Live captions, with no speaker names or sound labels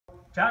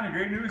Telling you,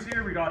 great news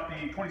here. We got the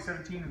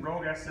 2017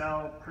 Rogue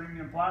SL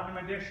Premium Platinum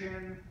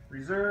Edition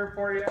reserved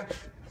for you.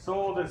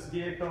 So this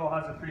vehicle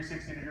has a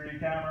 360-degree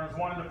cameras,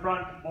 one in the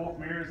front, both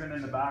mirrors, and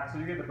in the back. So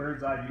you get the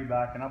bird's eye view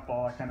backing up,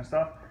 all that kind of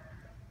stuff.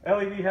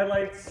 LED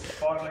headlights,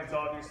 fog lights,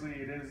 obviously.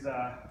 It is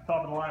top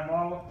of the line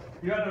model.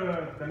 You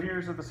got the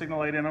mirrors with the signal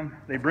light in them.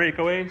 They break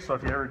away, so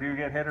if you ever do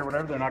get hit or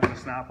whatever, they're not going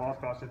to snap off.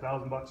 Cost you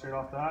 $1,000 straight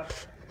off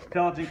that.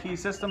 Intelligent key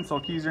system,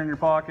 so keys are in your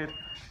pocket.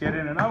 Get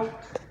in and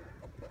out.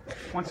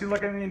 Once you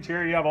look in the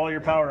interior, you have all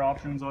your power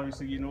options.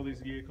 Obviously, you know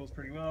these vehicles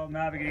pretty well.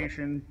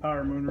 Navigation,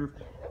 power moonroof,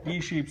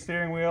 D-shape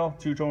steering wheel,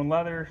 two-tone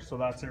leather. So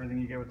that's everything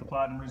you get with the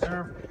Platinum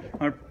Reserve.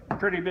 I'm a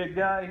pretty big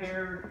guy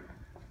here.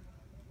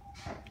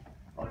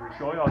 I'll just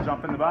show you. I'll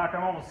jump in the back.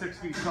 I'm almost 6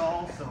 feet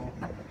tall, so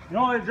you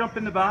know, I jump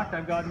in the back.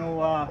 I've got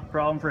no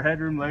problem for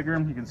headroom,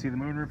 legroom. You can see the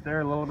moonroof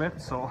there a little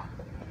bit, so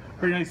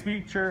pretty nice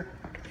feature.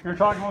 You're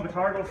talking about the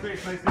cargo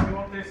space. Nice thing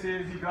about this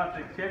is you got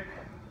the kick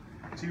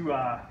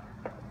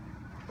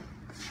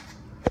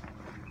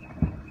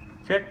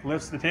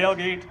lifts the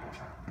tailgate.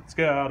 It's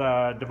got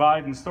a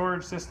divide and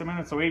storage system in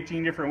it, so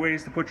 18 different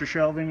ways to put your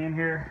shelving in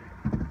here.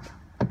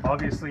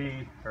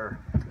 Obviously,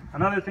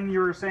 another thing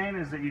you were saying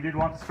is that you did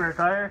want the spare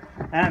tire,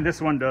 and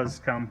this one does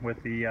come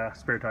with the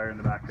spare tire in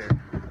the back there.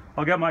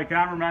 I'll get my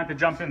cameraman to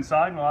jump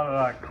inside and we'll have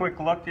a quick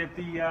look at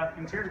the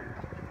interior.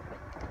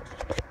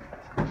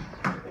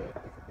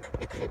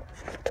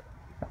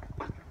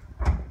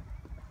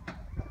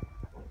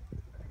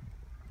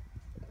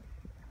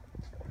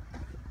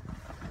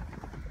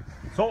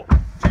 So,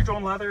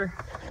 two-tone leather,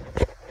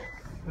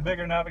 the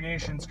bigger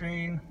navigation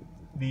screen,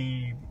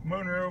 the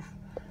moonroof,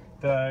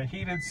 the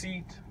heated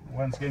seat.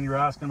 Once again, you were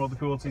asking about the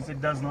cooled seats.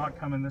 It does not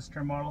come in this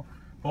trim model.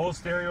 Full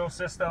stereo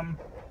system,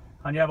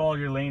 and you have all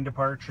your lane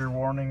departure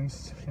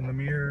warnings in the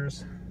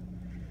mirrors.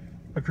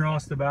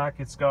 Across the back,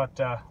 it's got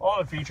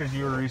all the features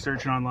you were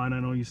researching online. I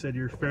know you said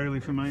you're fairly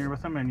familiar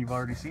with them and you've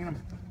already seen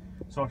them.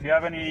 So if you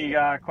have any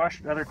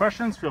other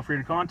questions, feel free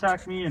to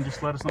contact me and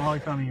just let us know how you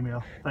found the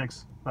email.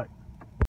 Thanks. Bye.